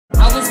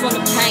just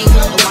wanna paint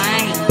with the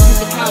wine. You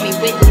can call me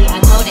Whitley, I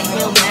go to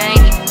Hill, man.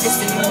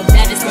 Listen, I'm the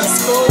baddest in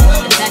school,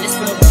 the baddest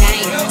in the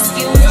game.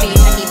 Excuse me,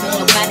 I need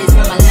nobody's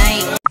in my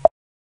lane.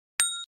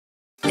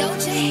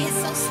 Don't your hair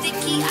so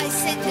sticky, I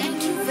said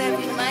thank you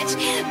very much.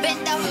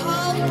 Bent the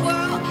whole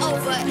world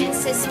over and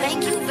says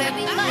thank you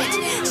very much.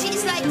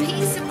 She's like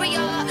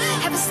pizzeria,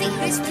 have a seat,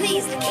 bitch,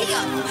 please, the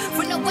Kia.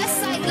 From the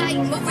west side like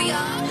Maria,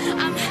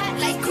 I'm hot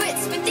like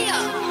grits with Dia.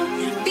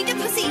 Beat the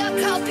pussy up,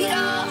 call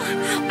Peter.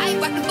 I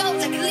rock the boat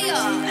like a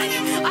Leo.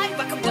 I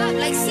rock a bob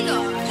like Sia.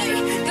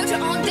 Got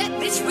your own that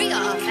bitch Rhea.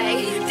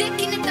 Dick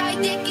in the thigh,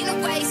 dick in the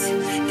waist,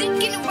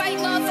 dick in the right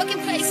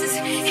motherfucking places.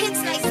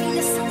 Hits like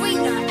Venus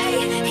Serena.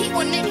 He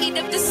wanna eat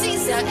up the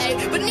Caesar.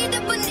 Bonita,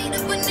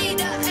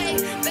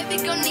 baby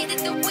girl needed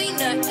the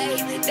wiener.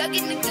 Dug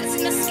in the guts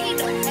in the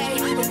skeeter.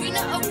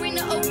 Arena.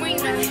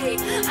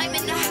 I'm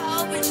in the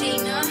hall with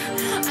Gina.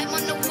 I'm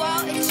on the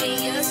wall in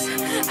genius.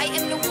 I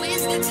am the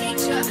whiz, the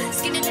teacher.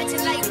 Skinny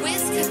legend like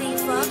Wiz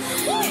Khalifa.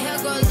 Hair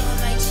go low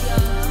like Chia.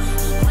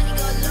 Money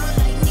go low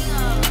like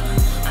Nia.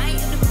 I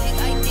am the big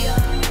idea.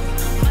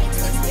 My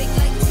twins big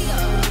like Tia.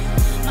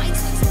 My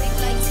twins big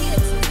like Tia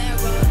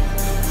Tamara.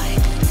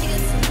 Tia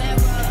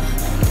Tamara.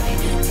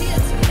 Tia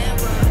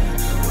Tamara.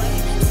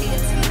 Tia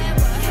Tamara.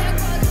 Hair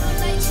go low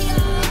like Chia.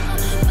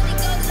 Money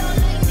go low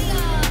like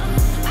Nia.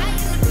 I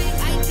am the big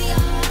idea.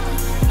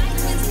 My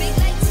twins big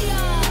like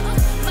Tia.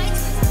 My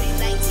twins big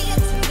like Tia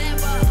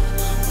Tamara.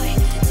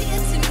 Tia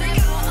Tamara. Tia Tamara.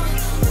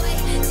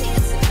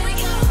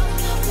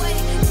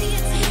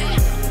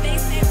 They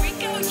said,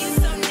 Rico, you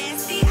so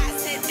nasty. I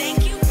said, thank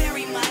you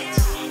very much.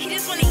 He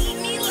just wanna eat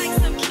me like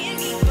some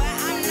candy, but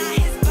I'm not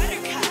his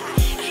buttercup.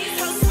 These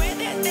hoes swear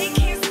that they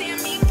can't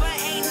stand me, but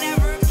ain't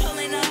never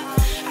pulling up.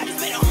 I just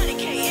made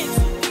 100K in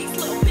 2 weeks,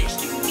 little bitch.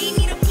 Do you need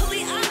me to pull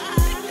it up?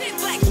 Big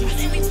black truck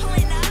and we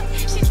pulling up.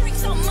 She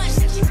drinks so much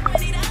that she's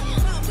throwing it up.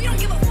 We don't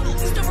give a fuck,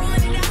 we still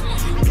rolling it out.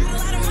 I got a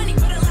lot of money,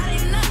 but a lot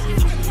ain't enough.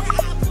 We're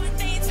out, but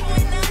they ain't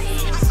towing us.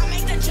 I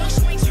make the joke,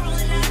 you ain't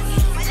trolling us.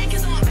 My neck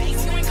is on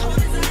base, you ain't cold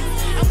as us.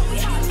 And when we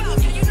hop out,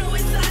 girl, you know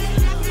it's us.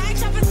 My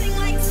chopper sing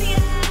like Tia.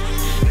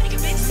 Make a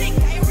bitch sick,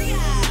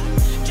 diarrhea.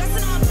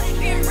 Dressing all black,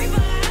 being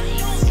Reba.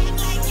 Don't act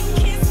like you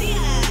can't see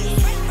us.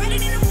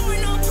 Reddit in the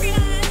foreign, no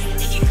Prius.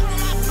 He can call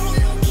my phone,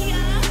 no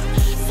Kia.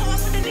 So I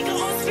put the nigga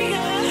on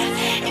speaker.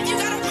 If you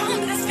got a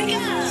problem, let's figure.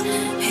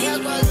 Hair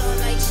go low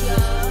like Chia.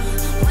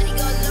 Money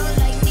go low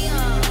like Nia.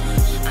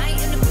 I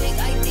am the big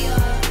idea.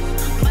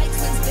 My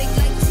twins big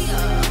like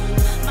Tia.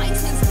 My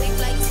twins big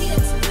like Tia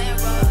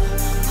Tamara.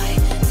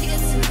 Tia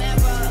Tamara.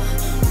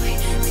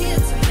 Tia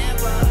Tamara.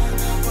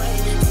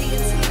 Tia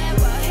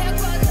Tamara. Hair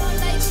go low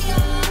like Chia.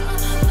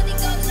 Money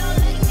go low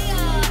like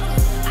Nia.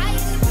 I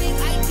am the big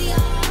idea.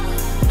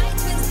 My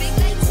twins big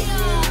like Tia.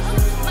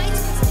 My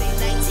twins big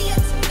like Tia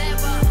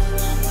Tamara.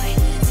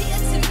 Tia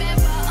Tamara.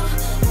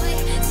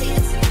 Tia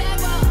Tamara.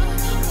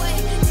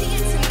 Tia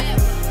Tamara.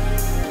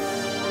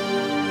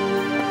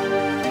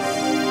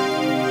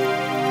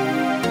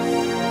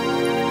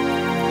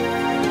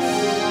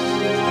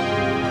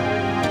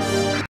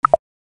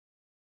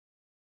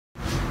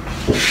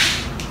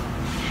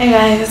 Hey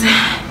guys,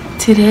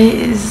 today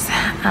is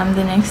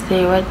the next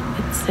day.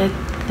 It's the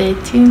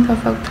 13th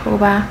of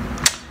October.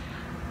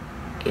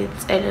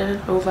 It's a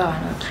little over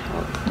 1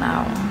 o'clock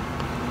now.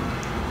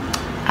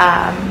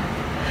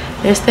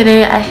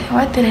 Yesterday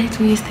what did I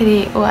do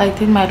yesterday? Oh, I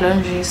did my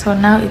laundry, so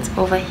now it's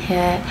over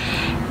here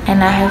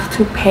and I have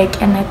to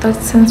pack. And I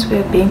thought since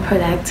we're being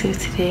productive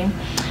today,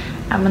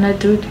 I'm gonna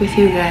do it with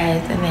you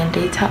guys, and then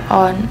later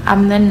on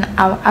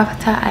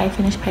after I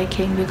finish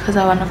packing, because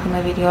I want to film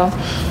a video,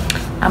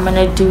 I'm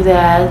gonna do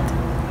that.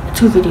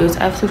 2 videos.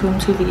 I have to film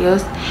 2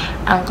 videos.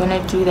 I'm gonna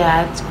do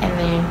that, and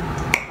then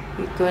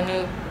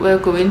we're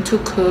going to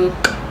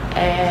cook,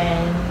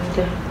 and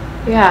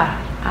yeah,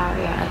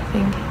 I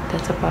think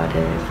that's about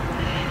it.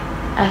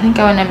 I think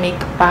I want to make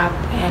pap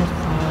and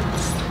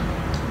fruits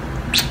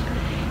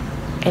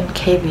and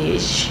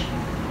cabbage.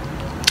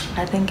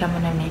 I think I'm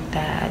gonna make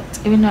that.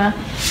 Even though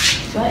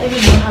do I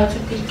even know how to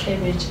pick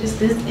cabbage? Is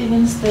this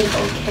even still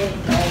okay,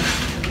 guys?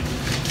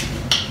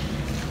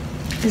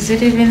 Is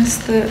it even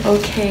still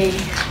okay?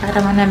 But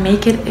I'm gonna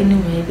make it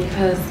anyway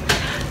because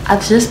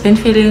I've just been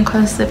feeling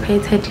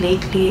constipated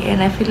lately,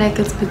 and I feel like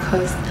it's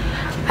because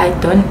I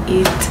don't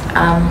eat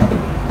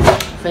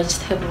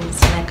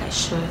vegetables like I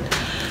should.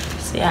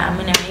 So yeah, I'm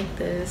gonna make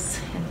this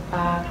and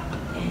pap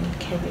and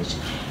cabbage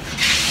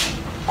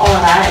or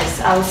rice.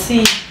 I'll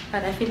see,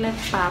 but I feel like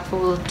pap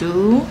will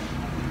do.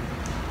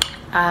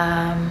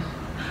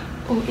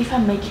 Oh, if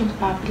I'm making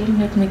pap, let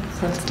me make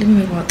first. Let me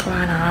make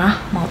motwana.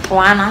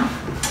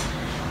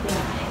 Yeah,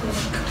 I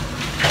think.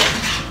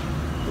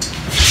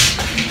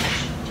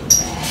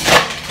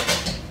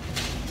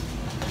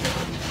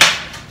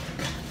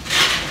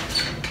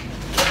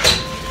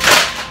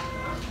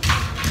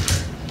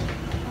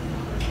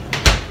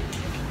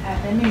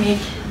 Let me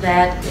make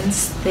that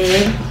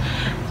instead.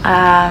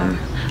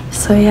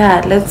 So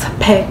yeah, let's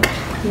pack.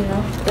 You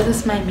know, this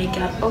is my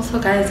makeup. Also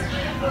guys,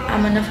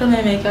 I'm gonna film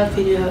a makeup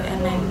video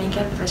and my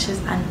makeup brush is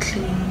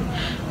unclean,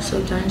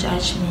 so don't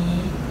judge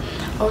me.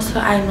 Also,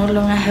 I no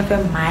longer have a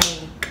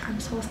mic. I'm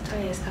so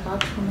stressed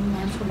about filming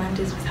Man for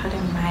Mondays without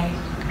a mic,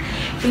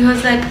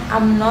 because like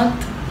I'm not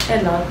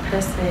a loud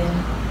person.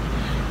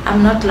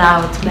 I'm not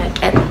loud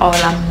like at all.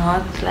 I'm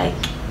not like,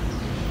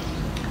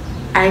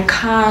 I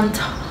can't,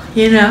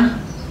 you know,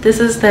 this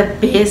is the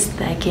best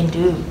I can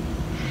do.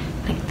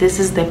 Like this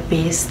is the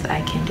best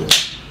I can do.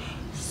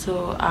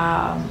 So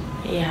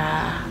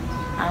yeah,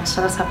 I'm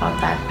stressed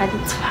about that, but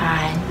it's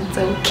fine, it's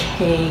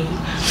okay.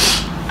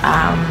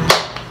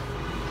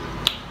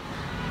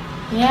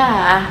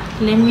 Yeah,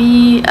 let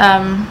me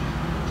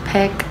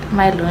pack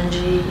my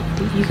laundry.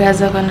 You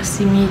guys are gonna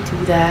see me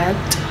do that,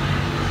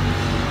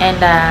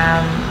 and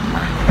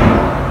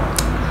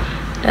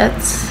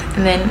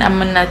and then I'm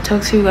gonna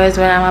talk to you guys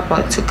when I'm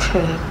about to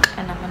cook,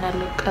 and I'm gonna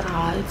look at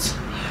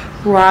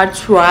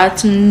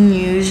right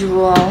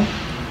unusual,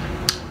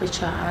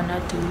 which I'm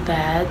gonna do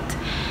that.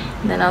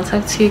 And then I'll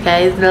talk to you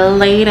guys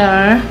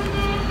later.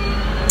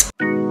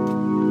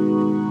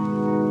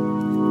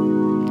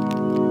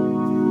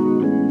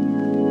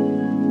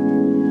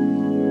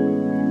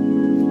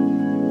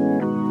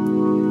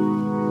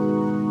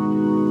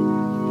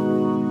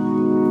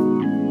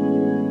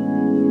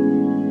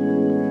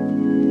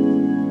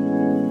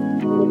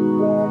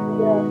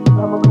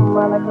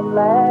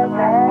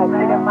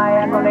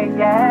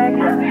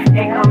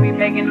 Ain't call me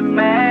begging the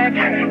Mac.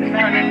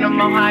 Turning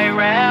them on high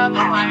rap.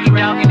 You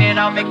dogging it,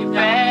 I'll make it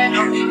bad.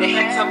 And he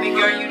told me,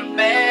 girl, you the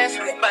best.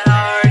 But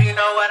I already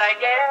know what I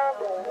get.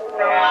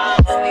 So I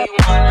only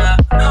wanna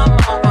come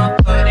over,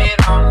 put it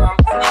on him.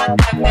 I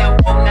got that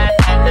whoa, nah,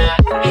 nah,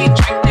 nah. He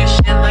drink this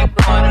shit like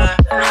water.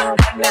 I got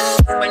that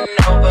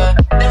supernova.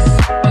 That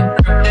super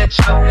group, that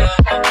choker.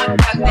 I got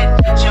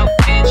that yo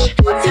bitch.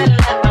 Tell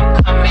her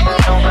I'm coming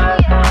over.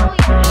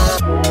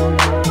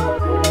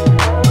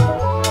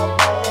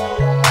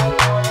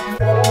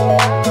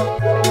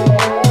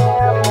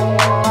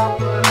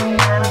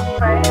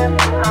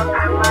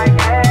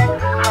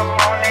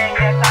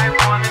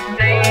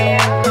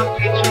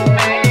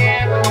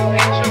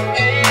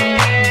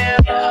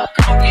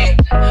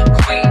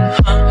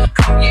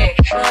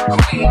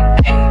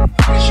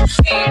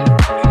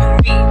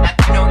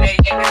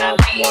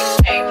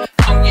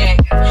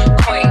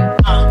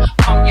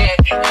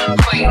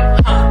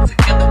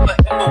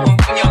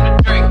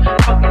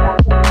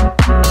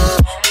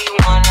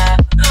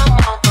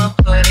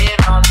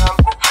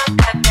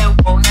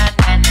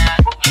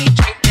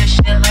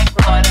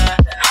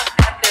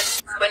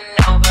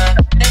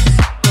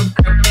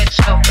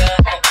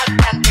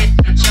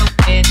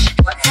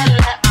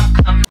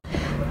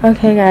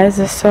 Okay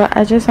guys, so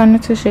I just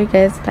wanted to show you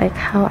guys like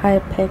how I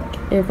pack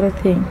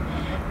everything.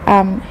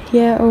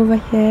 Here over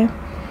here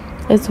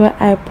is where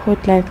I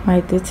put like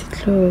my dirty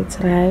clothes,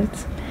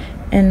 right?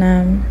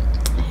 And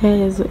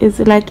here is, it's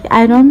like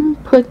I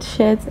don't put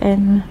shirts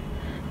and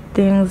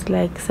things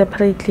like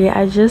separately.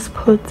 I just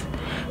put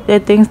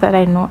the things that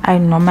I know I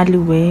normally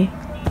wear,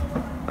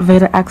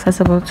 very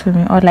accessible to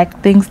me, or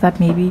like things that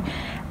maybe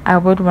I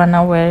would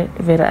wanna wear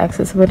very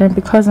accessible. And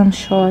because I'm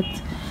short,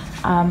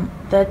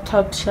 that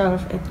top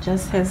shelf, it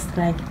just has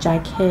like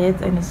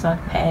jackets and it's not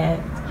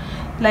packed.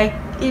 Like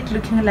it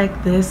looking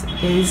like this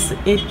is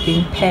it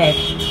being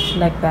packed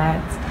like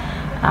that.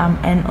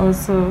 And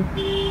also,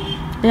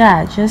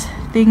 yeah, just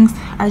things,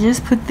 I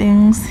just put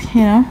things,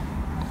 you know,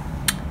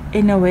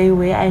 in a way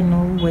where I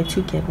know where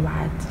to get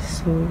what.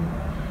 So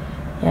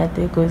yeah,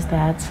 there goes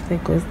that.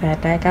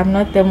 Like I'm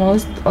not the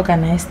most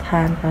organized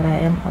hand, but I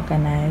am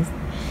organized.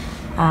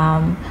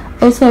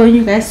 Also, when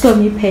you guys saw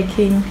me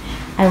packing,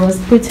 I was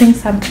putting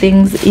some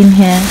things in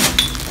here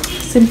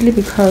simply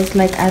because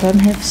like I don't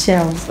have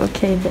shelves.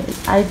 Okay,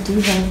 but I do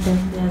have them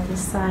on the other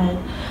side,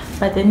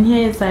 but then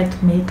here is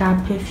like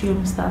makeup,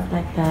 perfume, stuff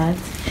like that.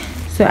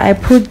 So I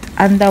put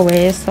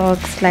underwear,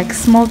 socks, like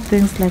small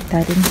things like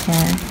that in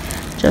here,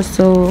 just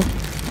so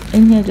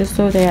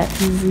they are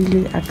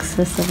easily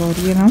accessible,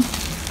 you know.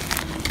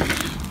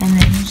 And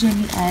then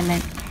usually I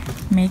like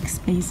make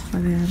space for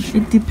them.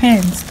 It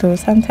depends though.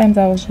 Sometimes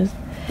I will just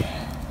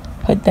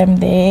put them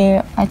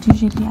there. I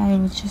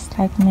would just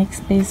like make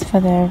space for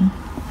them.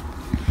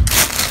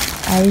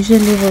 I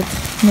usually would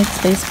make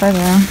space for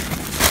them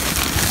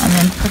and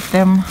then put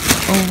them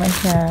over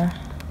here.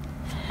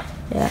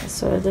 Yeah,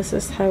 so this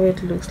is how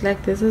it looks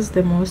like. This is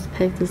the most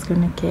packed it's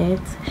gonna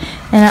get.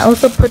 And I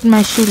also put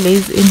my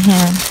shoelace in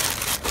here.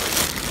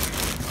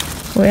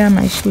 Where are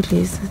my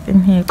shoelaces?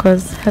 In here,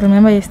 because I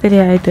remember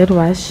yesterday I did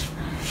wash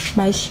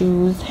my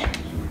shoes.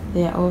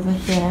 They're over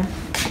here.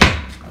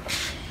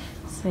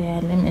 So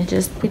yeah, let me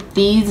just put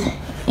these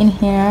in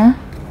here,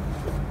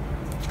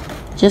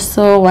 just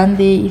so one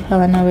day if I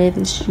wanna wear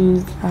these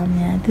shoes,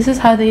 yeah, this is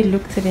how they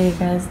look today,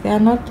 guys. They are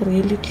not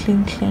really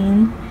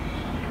clean,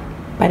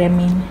 but I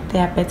mean they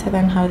are better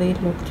than how they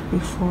looked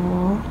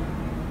before.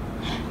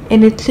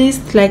 And at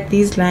least like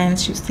these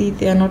lines, you see,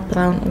 they are not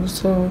brown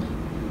also,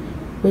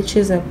 which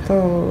is a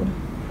pro.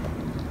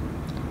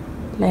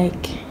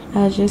 Like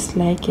I just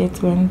like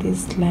it when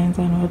these lines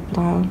are not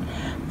brown.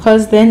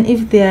 because then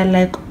if they are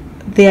like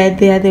they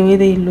are the way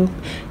they look,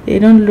 they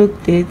don't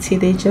look dirty,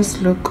 they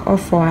just look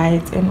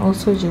off-white. And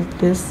also just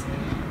this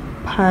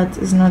part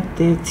is not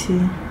dirty.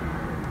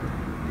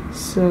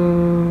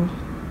 So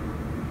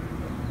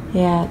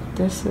yeah,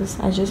 this is,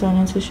 I just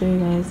wanted to show you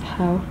guys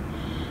how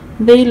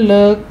they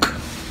look.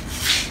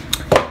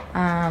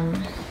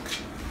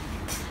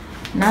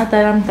 Now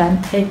that I'm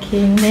done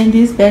packing, then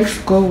these bags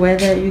go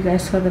whether you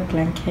guys saw the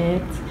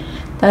blanket.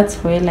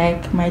 That's where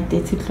like my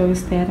dirty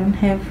clothes stay. I don't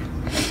have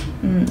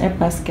a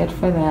basket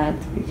for that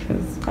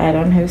because I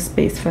don't have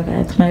space for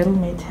that. My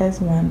roommate has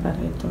one, but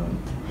I don't.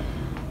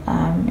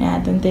 Yeah,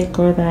 then they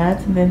go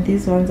that, and then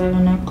these ones are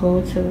gonna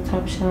go to the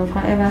top shelf.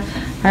 However,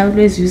 I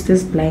always use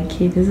this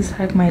blanket. This is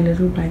like my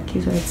little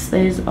blanket, so it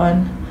stays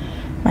on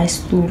my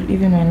stool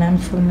even when I'm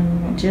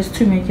filming, just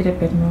to make it a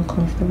bit more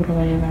comfortable or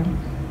whatever.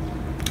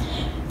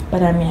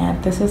 But yeah,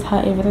 this is how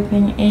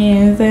everything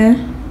is,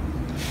 and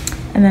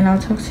then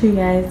I'll talk to you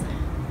guys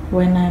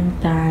when I'm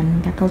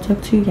done. Like, I'll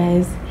talk to you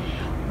guys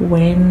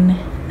when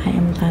I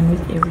am done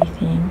with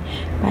everything.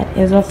 But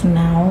as of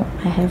now,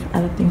 I have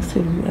other things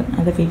to do and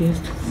other videos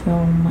to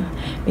film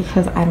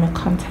because I'm a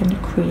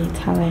content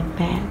creator like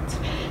that.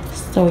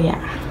 So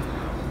yeah,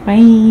 bye.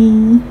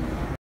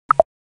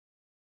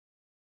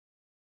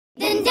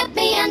 Then dip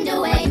me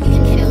underway.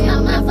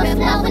 Fill my mouth with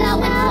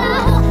flow,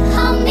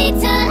 hold me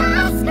till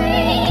I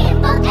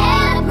scream or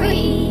air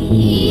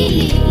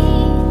breathe,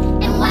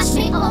 and wash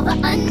me over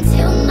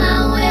until my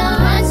will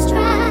runs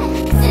dry.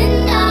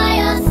 Send all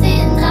your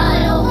sins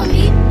all over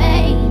me,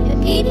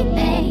 baby, baby,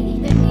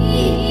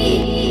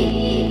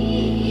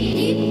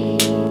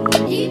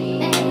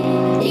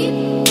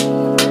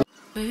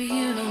 Baby,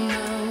 you don't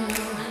know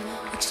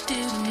what you do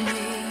to me,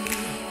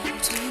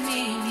 between me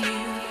and you.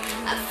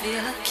 I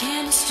feel like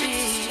chemistry.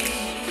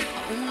 I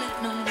won't let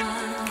no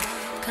one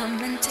come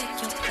and take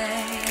your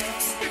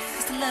place.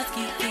 'Cause the love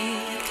you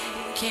give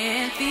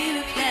can't be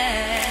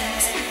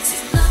replaced.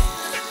 See, love.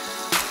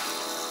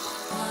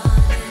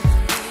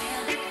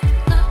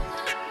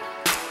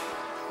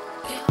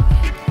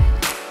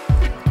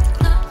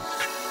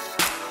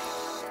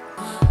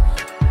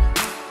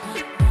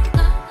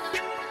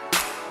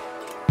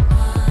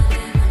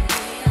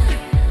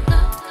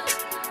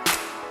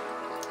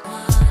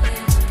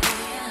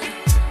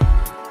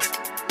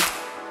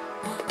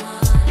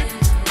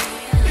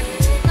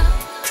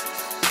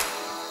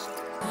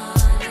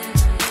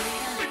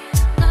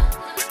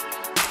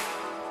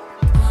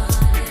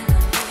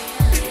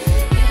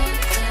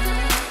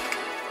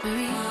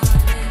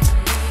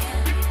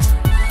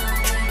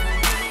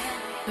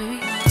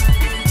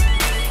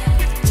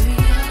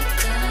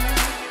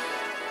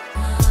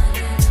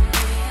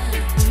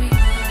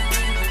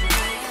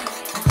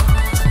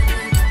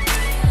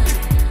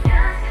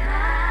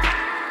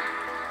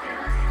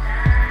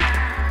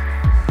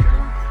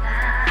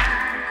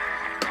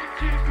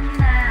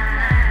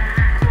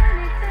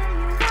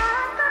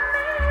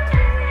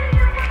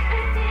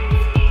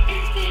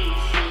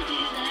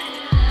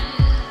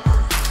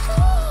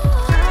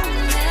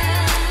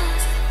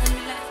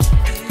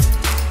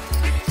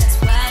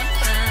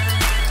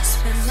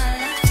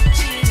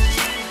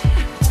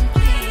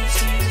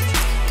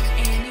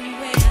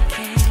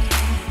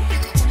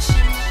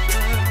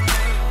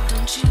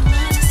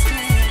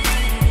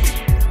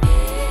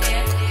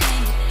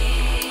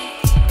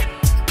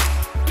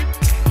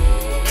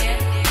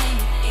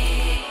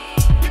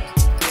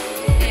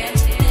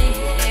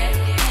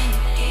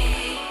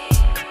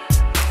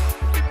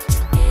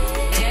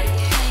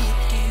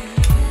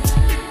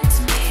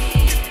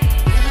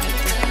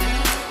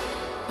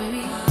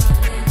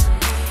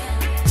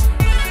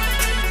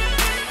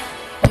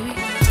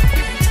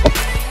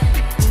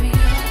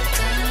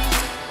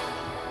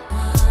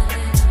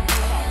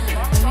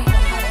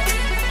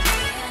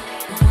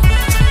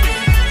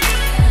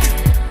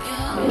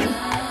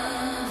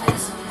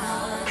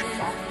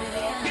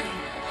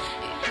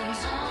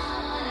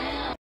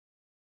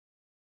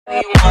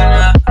 You wanna